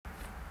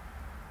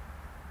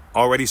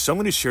Alrighty, so I'm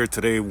going to share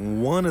today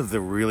one of the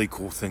really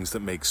cool things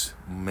that makes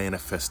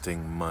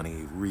manifesting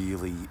money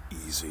really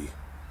easy.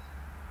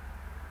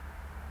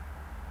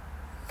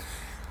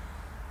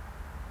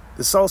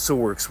 This also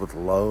works with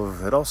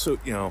love. It also,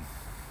 you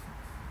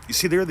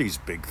see, there are these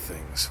big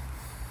things.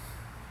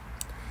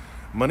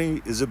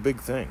 Money is a big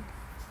thing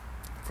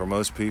for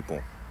most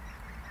people.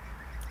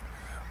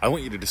 I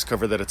want you to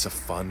discover that it's a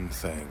fun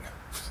thing,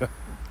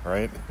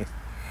 right?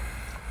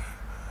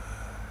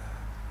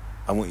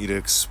 I want you to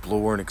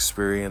explore and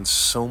experience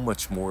so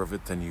much more of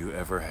it than you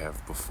ever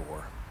have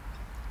before.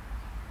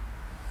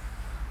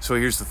 So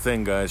here's the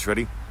thing, guys.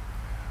 Ready?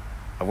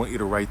 I want you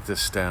to write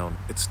this down.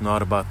 It's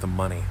not about the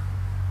money.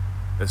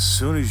 As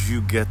soon as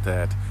you get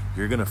that,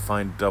 you're going to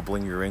find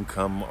doubling your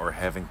income or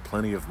having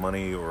plenty of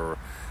money or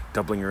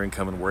doubling your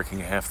income and working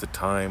half the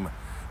time,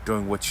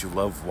 doing what you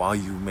love while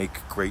you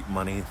make great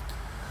money.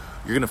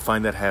 You're going to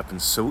find that happen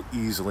so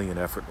easily and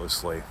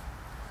effortlessly.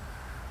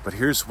 But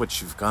here's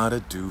what you've got to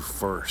do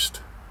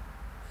first.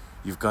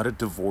 You've got to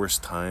divorce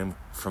time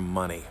from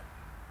money.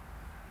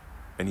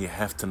 And you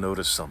have to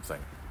notice something.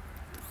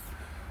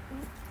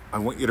 I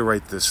want you to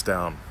write this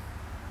down.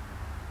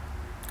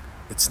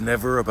 It's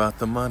never about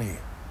the money.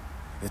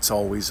 It's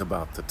always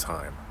about the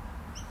time.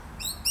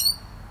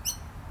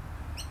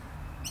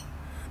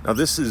 Now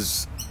this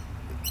is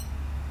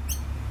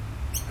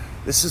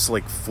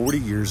like 40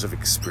 years of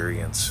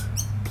experience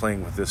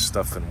playing with this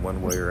stuff in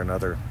one way or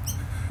another.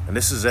 And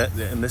this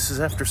is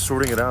after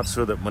sorting it out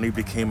so that money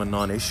became a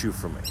non-issue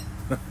for me.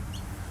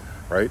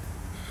 Right?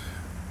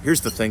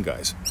 Here's the thing,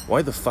 guys.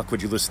 Why the fuck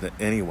would you listen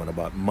to anyone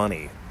about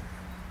money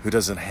who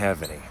doesn't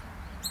have any?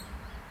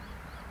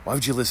 Why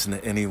would you listen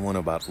to anyone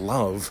about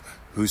love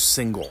who's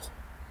single?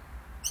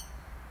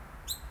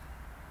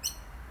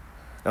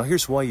 Now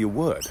here's why you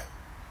would,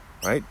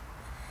 right?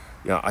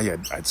 I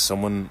had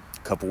someone a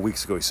couple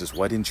weeks ago, he says,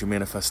 why didn't you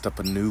manifest up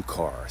a new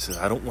car? I said,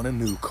 I don't want a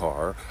new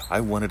car. I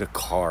wanted a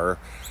car.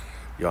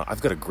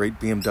 I've got a great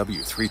BMW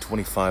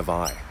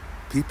 325i.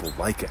 People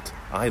like it.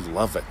 I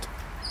love it.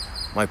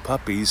 My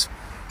puppies,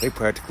 they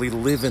practically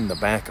live in the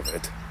back of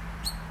it.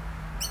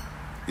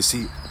 You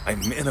see, I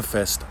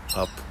manifest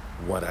up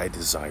what I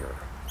desire.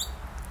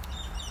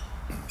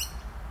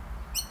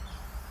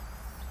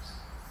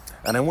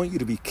 And I want you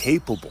to be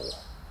capable.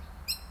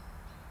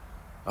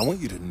 I want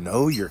you to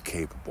know you're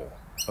capable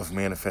of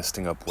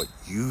manifesting up what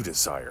you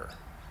desire.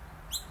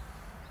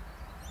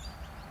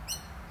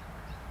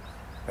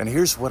 And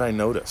here's what I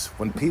notice.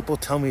 When people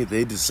tell me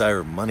they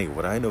desire money,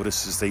 what I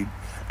notice is they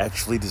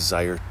actually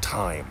desire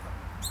time.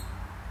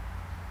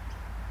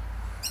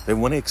 They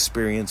want to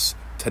experience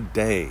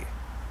today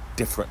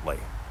differently.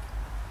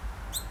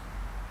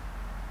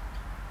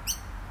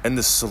 And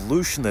the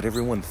solution that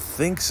everyone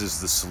thinks is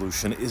the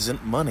solution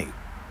isn't money.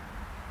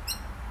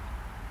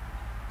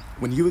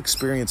 When you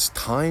experience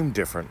time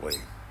differently,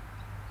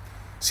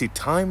 see,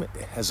 time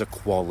has a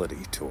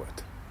quality to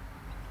it.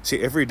 See,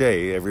 every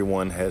day,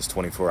 everyone has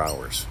 24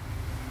 hours,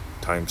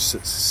 times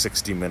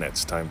 60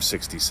 minutes, times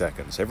 60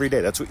 seconds. Every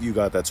day, that's what you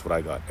got, that's what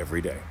I got,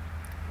 every day.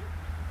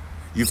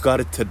 You've got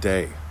it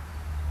today.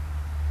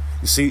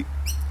 You see,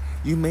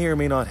 you may or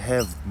may not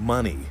have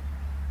money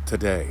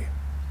today.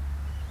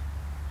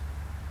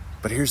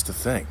 But here's the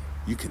thing,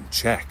 you can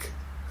check.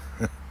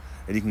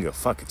 And you can go,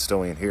 fuck, it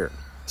still ain't here.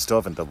 Still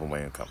haven't doubled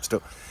my income.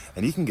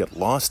 And you can get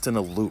lost in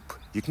a loop.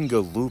 You can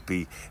go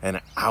loopy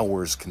and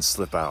hours can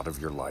slip out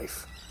of your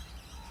life.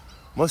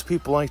 Most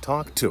people I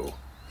talk to,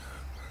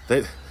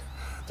 they're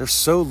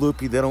so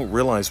loopy they don't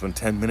realize when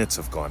 10 minutes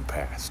have gone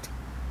past.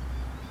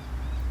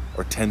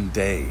 Or 10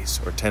 days,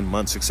 or 10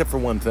 months, except for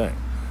one thing.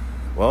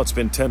 Well, it's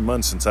been 10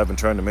 months since I've been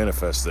trying to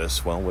manifest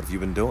this. Well, what have you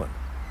been doing?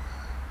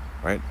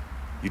 Right?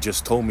 You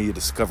just told me you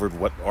discovered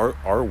what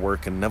our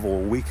work in Neville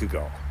a week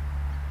ago.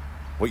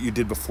 What you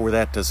did before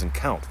that doesn't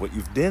count. What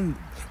you've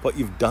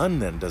done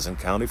then doesn't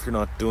count if you're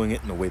not doing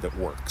it in a way that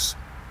works.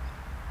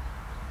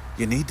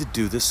 You need to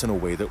do this in a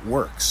way that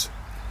works.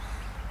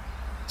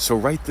 So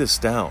write this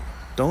down.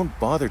 Don't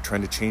bother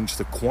trying to change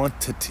the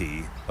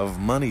quantity of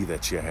money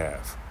that you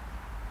have.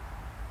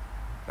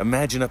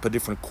 Imagine up a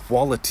different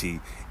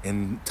quality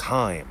in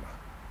time,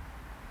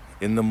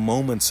 in the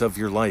moments of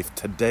your life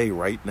today,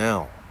 right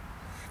now.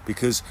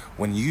 Because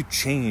when you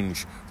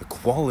change the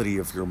quality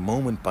of your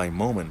moment by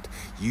moment,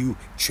 you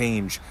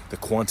change the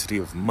quantity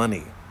of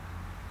money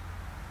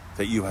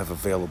that you have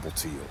available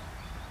to you.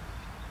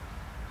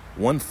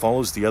 One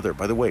follows the other.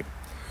 By the way,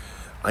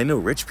 I know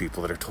rich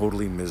people that are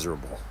totally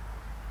miserable.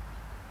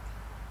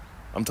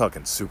 I'm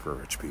talking super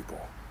rich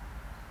people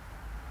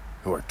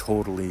who are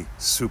totally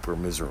super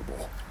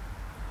miserable.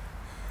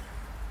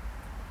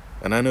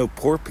 And I know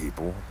poor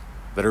people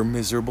that are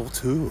miserable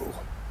too.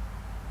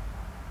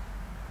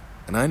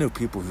 And I know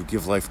people who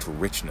give life to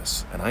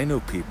richness. And I know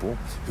people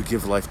who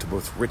give life to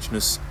both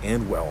richness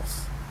and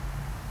wealth.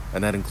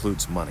 And that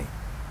includes money.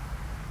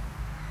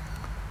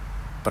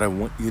 But I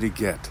want you to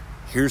get,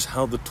 here's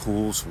how the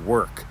tools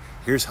work.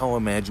 Here's how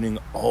imagining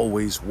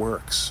always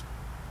works.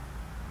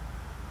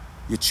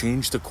 You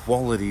change the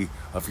quality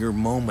of your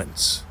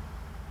moments.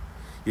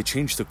 You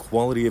change the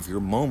quality of your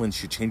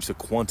moments, you change the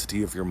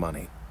quantity of your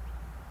money.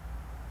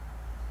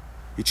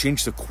 You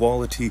change the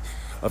quality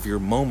of your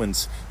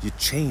moments, you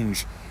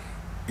change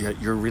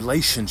your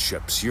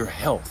relationships, your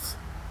health.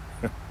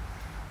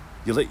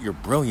 You let your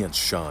brilliance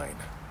shine.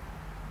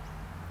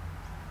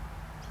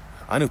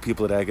 I know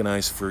people that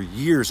agonize for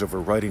years over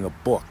writing a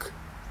book.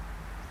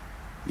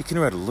 You can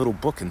write a little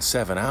book in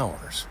 7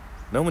 hours.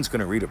 No one's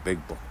going to read a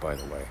big book, by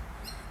the way.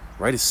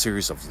 Write a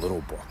series of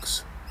little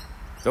books.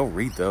 They'll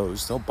read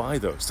those, they'll buy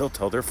those, they'll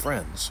tell their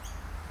friends.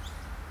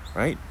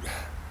 Right?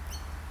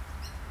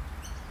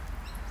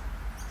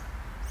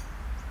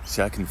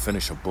 See, I can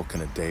finish a book in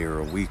a day or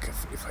a week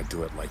if I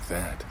do it like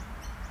that.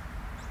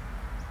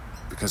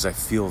 Because I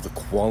feel the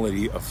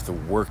quality of the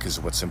work is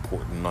what's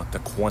important, not the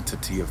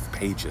quantity of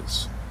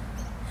pages.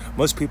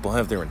 Most people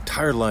have their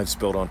entire lives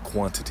built on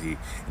quantity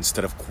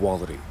instead of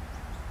quality.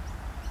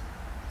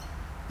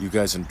 You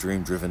guys in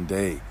Dream Driven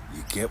Day,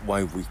 you get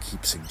why we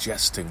keep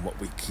suggesting what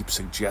we keep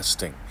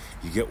suggesting.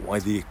 You get why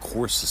the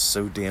course is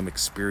so damn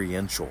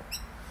experiential.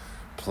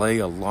 Play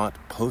a lot,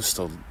 post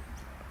a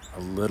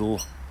little.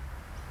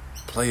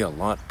 Play a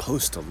lot,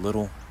 post a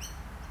little.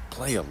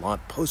 Play a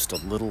lot, post a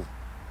little.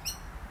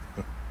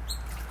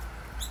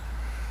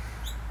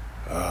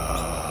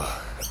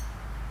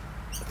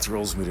 It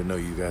thrills me to know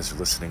you guys are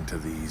listening to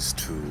these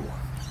too.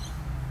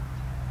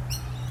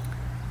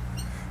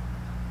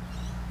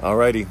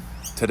 Alrighty,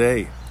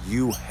 today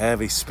you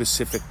have a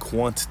specific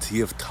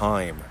quantity of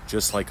time,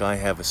 just like I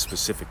have a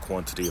specific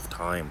quantity of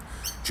time,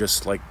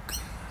 just like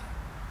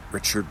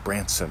Richard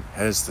Branson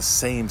has the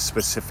same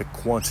specific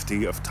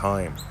quantity of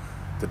time.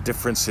 The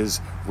difference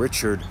is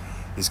Richard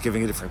is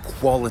giving a different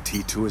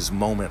quality to his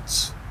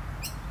moments.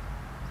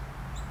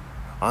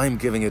 I'm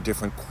giving a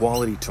different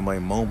quality to my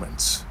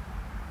moments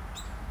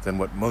than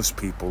what most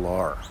people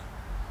are.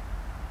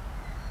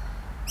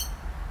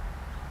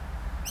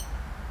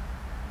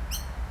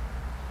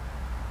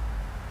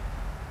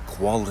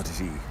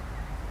 Quality.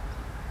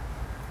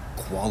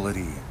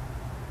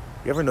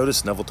 You ever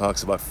notice Neville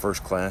talks about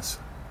first class?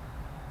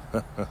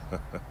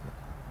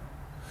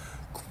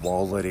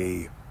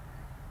 Quality.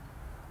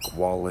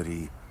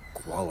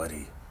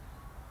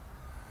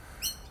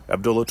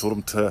 Abdullah told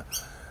him to,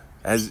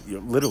 as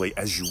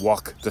you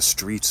walk the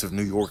streets of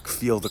New York,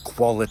 feel the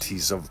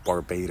qualities of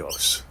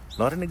Barbados.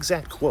 Not an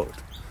exact quote,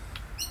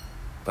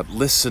 but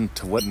listen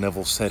to what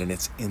Neville said, and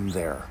it's in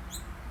there.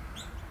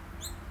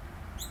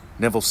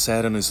 Neville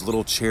sat in his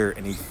little chair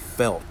and he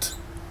felt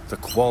the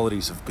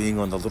qualities of being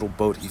on the little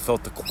boat. He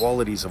felt the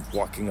qualities of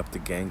walking up the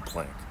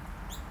gangplank.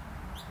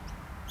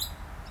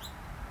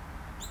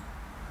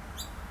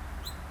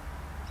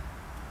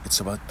 It's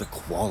about the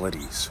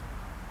qualities.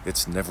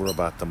 It's never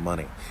about the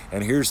money.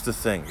 And here's the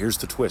thing. Here's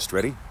the twist.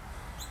 Ready?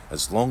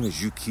 As long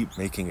as you keep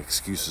making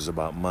excuses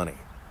about money.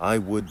 I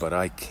would, but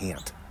I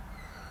can't.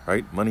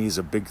 Right? Money is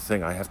a big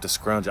thing. I have to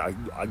scrounge. I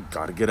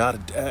gotta get out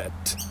of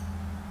debt.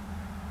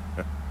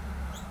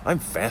 I'm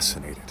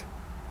fascinated.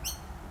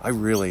 I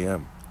really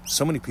am.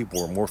 So many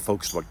people are more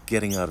focused about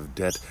getting out of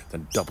debt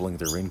than doubling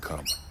their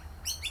income.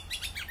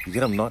 You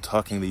get I'm not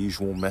talking the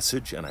usual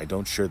message, and I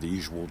don't share the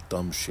usual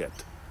dumb shit.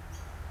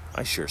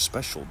 I share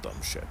special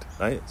dumb shit.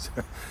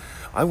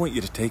 I want you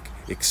to take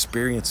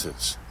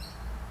experiences.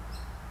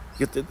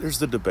 There's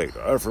the debate.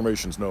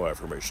 Affirmations, no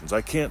affirmations.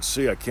 I can't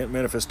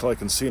manifest till I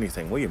can see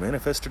anything. Well, you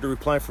manifested a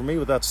reply for me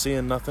without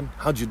seeing nothing?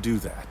 How'd you do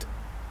that?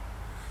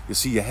 You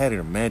see, you had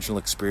an imaginal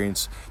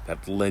experience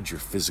that led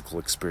your physical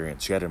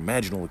experience. You had an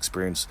imaginal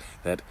experience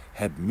that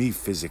had me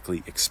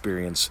physically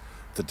experience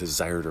the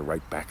desire to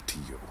write back to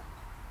you.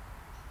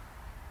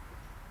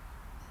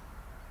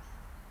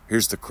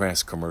 Here's the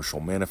crass commercial,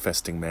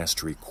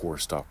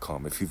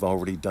 manifestingmasterycourse.com. If you've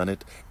already done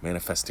it,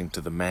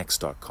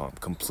 manifestingtothemax.com.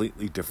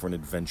 Completely different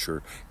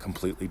adventure,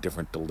 completely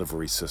different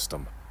delivery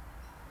system.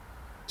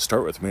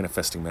 Start with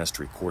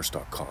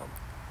manifestingmasterycourse.com.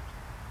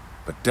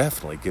 But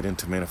definitely get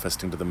into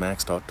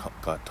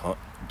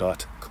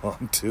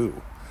manifestingtothemax.com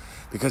too.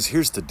 Because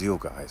here's the deal,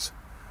 guys.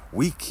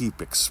 We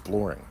keep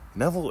exploring.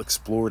 Neville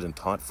explored and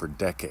taught for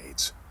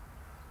decades.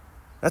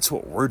 That's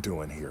what we're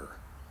doing here.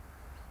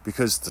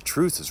 Because the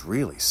truth is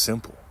really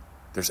simple.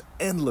 There's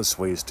endless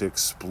ways to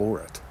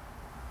explore it.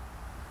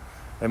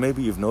 And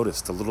maybe you've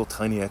noticed a little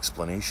tiny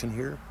explanation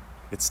here.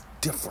 It's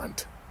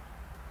different.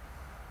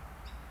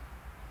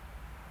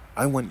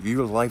 I want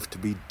your life to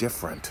be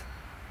different.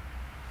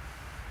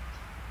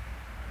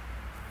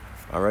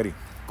 Alrighty,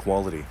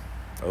 quality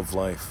of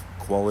life,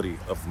 quality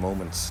of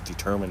moments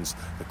determines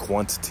the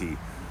quantity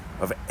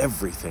of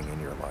everything in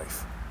your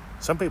life.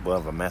 Some people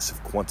have a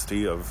massive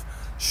quantity of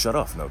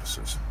shut-off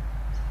notices.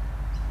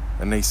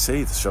 And they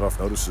say the shut-off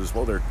notices,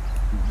 well, they're...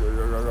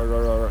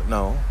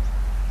 No.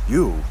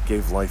 You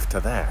gave life to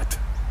that.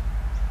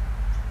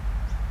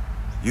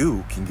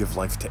 You can give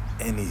life to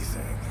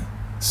anything.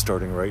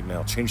 Starting right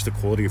now. Change the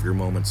quality of your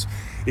moments.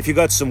 If you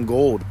got some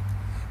gold,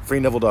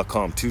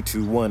 freeneville.com,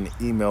 221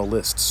 email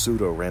list,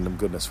 pseudo random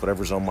goodness,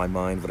 whatever's on my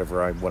mind,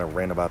 whatever I want to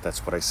rant about,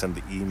 that's what I send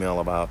the email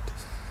about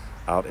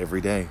out every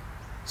day.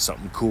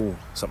 Something cool,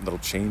 something that'll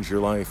change your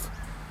life.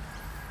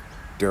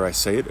 dare I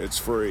say it, it's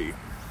free,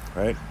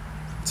 right?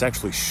 It's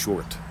actually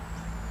short.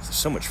 There's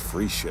so much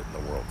free shit in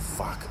the world.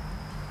 Fuck.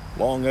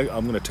 I'm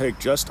going to take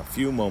just a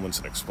few moments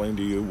and explain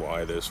to you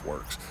why this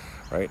works,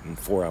 right? And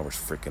 4 hours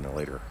freaking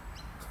later.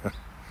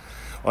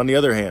 On the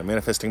other hand,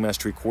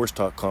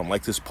 ManifestingMasteryCourse.com,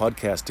 like this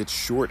podcast, it's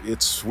short,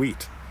 it's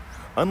sweet.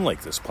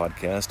 Unlike this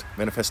podcast,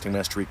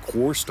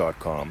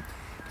 ManifestingMasteryCourse.com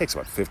takes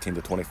about 15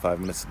 to 25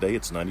 minutes a day.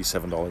 It's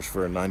 $97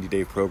 for a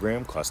 90-day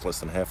program, costs less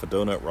than half a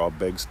donut. Rob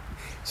Beggs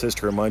says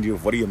to remind you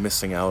of what are you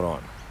missing out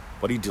on?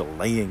 What are you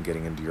delaying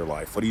getting into your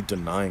life? What are you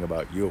denying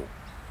about you?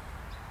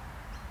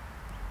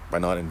 By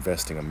not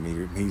investing a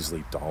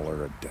measly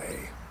 $1 a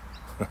day.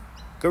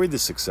 Go read the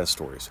success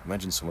stories.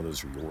 Imagine some of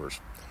those are yours.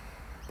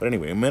 But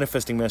anyway,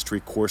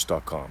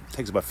 ManifestingMasteryCourse.com.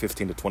 Takes about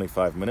 15 to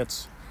 25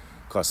 minutes.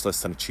 Costs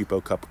less than a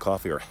cheapo cup of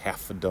coffee or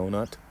half a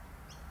donut.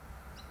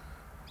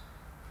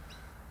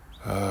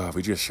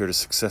 We just shared a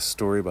success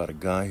story about a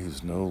guy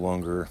who's no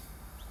longer...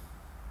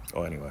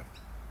 Oh, anyway.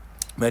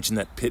 Imagine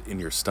that pit in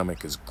your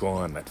stomach is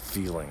gone, that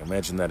feeling.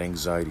 Imagine that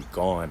anxiety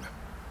gone.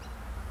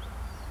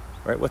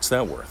 Right? What's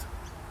that worth?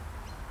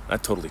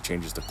 That totally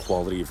changes the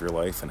quality of your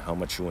life and how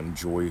much you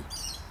enjoy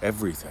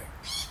everything.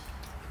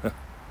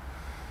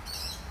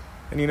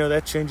 And you know,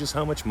 that changes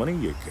how much money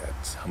you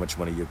get, how much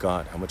money you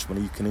got, how much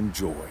money you can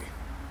enjoy.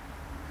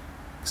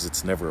 Because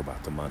it's never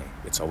about the money.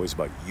 It's always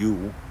about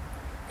you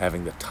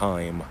having the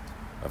time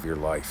of your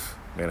life.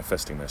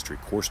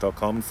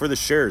 ManifestingMasteryCourse.com. And for the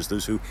shares,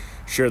 those who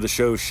share the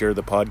show, share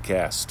the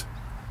podcast.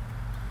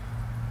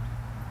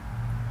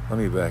 Let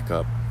me back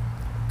up.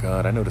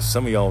 God, I noticed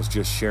some of y'all was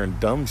just sharing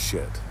dumb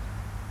shit.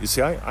 You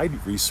see, I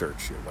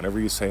research you. Whenever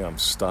you say I'm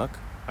stuck,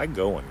 I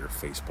go on your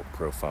Facebook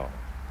profile.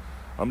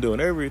 I'm doing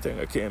everything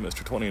I can,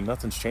 Mr. 20, and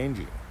nothing's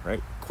changing,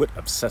 right? Quit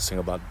obsessing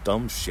about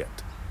dumb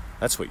shit.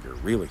 That's what you're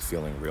really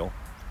feeling real.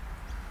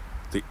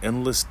 The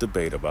endless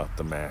debate about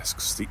the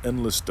masks, the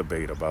endless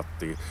debate about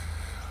the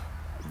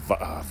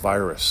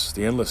virus,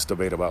 the endless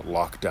debate about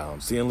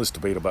lockdowns, the endless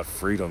debate about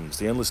freedoms,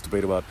 the endless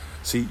debate about...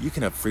 See, you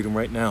can have freedom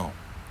right now.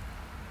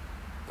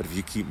 But if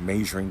you keep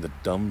measuring the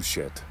dumb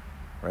shit,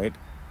 right?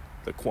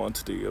 The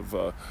quantity of...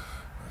 the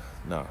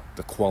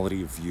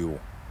quality of you.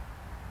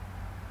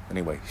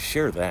 Anyway,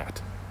 share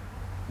that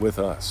with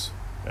us.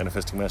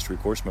 Manifesting Mastery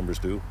Course members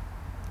do.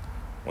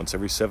 Once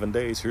every 7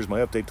 days, here's my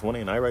update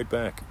 20, and I write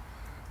back.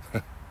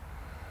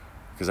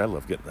 Because I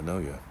love getting to know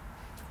you.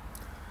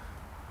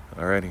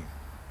 Alrighty.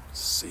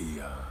 See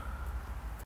ya.